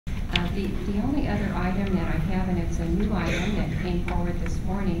The only other item that I have, and it's a new item that came forward this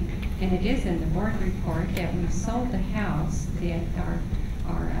morning, and it is in the board report, that we've sold the house that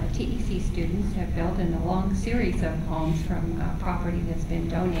our TEC students have built in a long series of homes from property that's been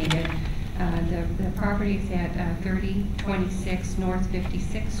donated. The property is at 3026 North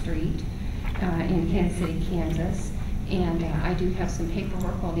 56th Street in Kansas City, Kansas. And I do have some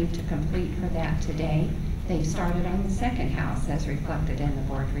paperwork we'll need to complete for that today. They've started on the second house as reflected in the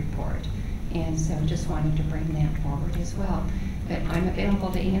board report. And so just wanted to bring that forward as well. But I'm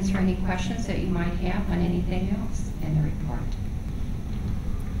available to answer any questions that you might have on anything else in the report.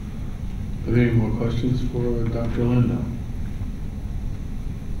 Are there any more questions for Dr. Linda?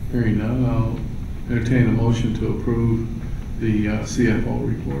 Hearing none, I'll entertain a motion to approve the CFO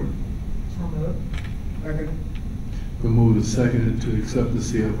report. So moved. Second. We move and seconded to accept the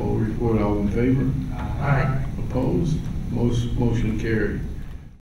CFO report. All in favor? Aye. Opposed? Motion carried.